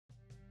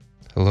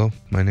Hello,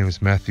 my name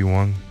is Matthew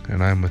Wong,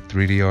 and I am a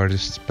 3D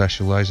artist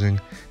specializing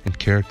in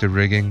character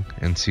rigging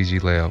and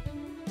CG layout.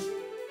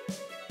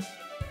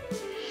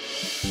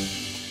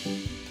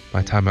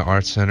 My time at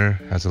Art Center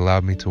has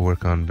allowed me to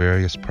work on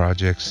various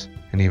projects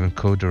and even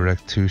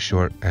co-direct 2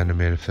 short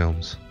animated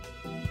films.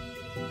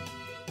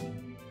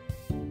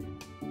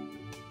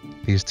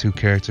 These 2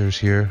 characters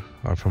here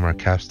are from our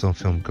capstone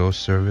film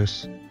Ghost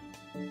Service,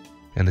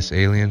 and this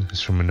alien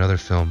is from another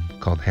film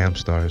called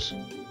Hamstars.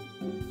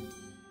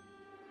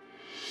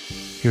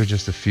 Here are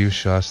just a few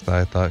shots that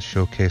I thought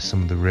showcased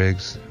some of the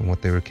rigs and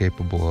what they were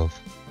capable of.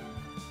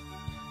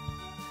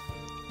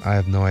 I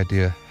have no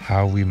idea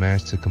how we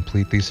managed to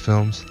complete these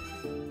films,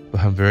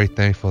 but I'm very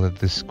thankful that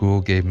this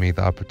school gave me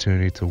the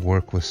opportunity to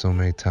work with so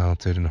many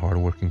talented and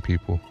hardworking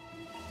people.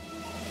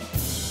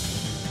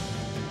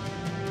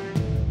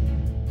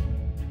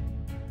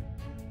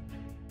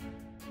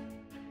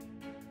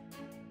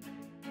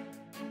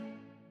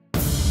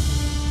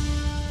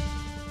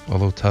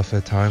 Although tough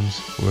at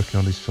times, working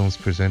on these films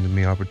presented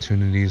me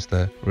opportunities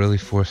that really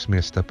forced me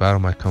to step out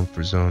of my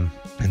comfort zone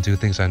and do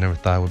things I never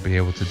thought I would be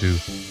able to do,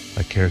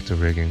 like character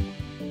rigging.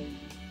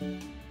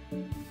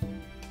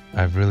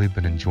 I've really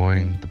been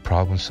enjoying the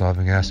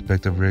problem-solving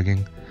aspect of rigging,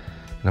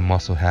 and I'm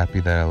also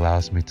happy that it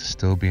allows me to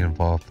still be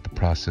involved with the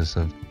process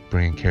of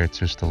bringing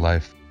characters to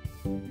life.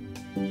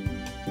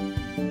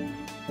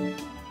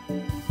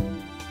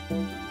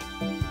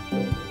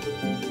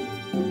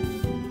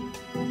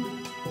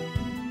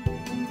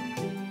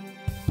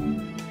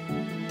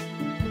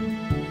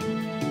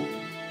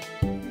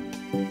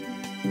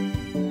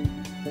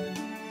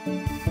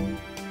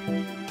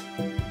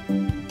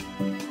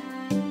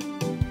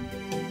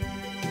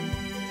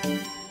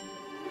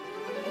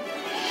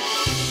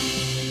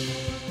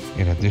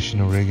 In addition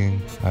to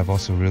rigging, I've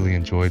also really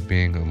enjoyed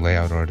being a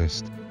layout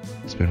artist.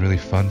 It's been really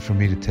fun for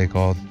me to take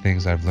all the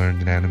things I've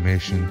learned in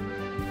animation,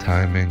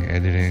 timing,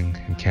 editing,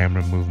 and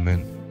camera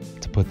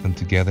movement, to put them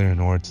together in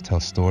order to tell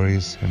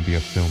stories and be a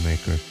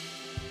filmmaker.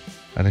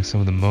 I think some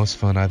of the most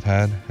fun I've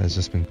had has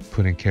just been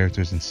putting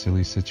characters in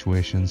silly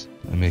situations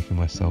and making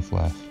myself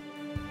laugh.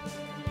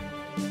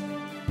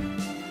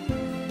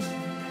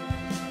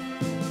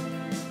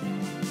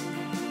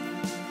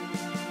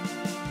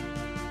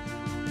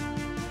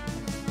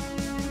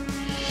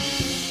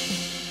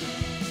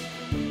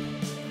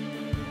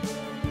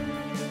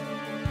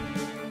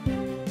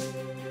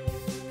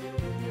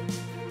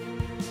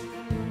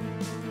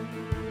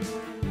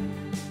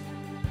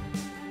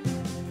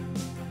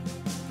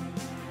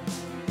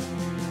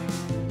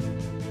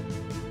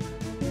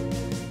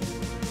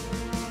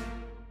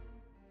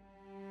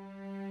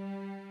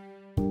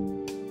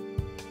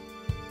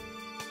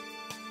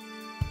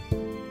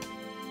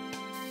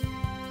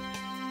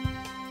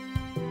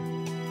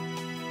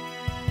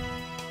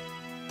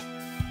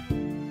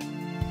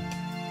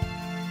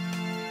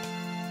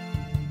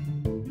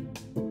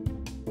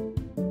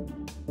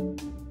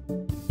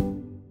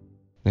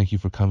 Thank you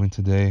for coming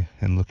today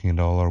and looking at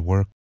all our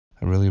work.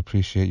 I really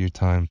appreciate your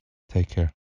time. Take care.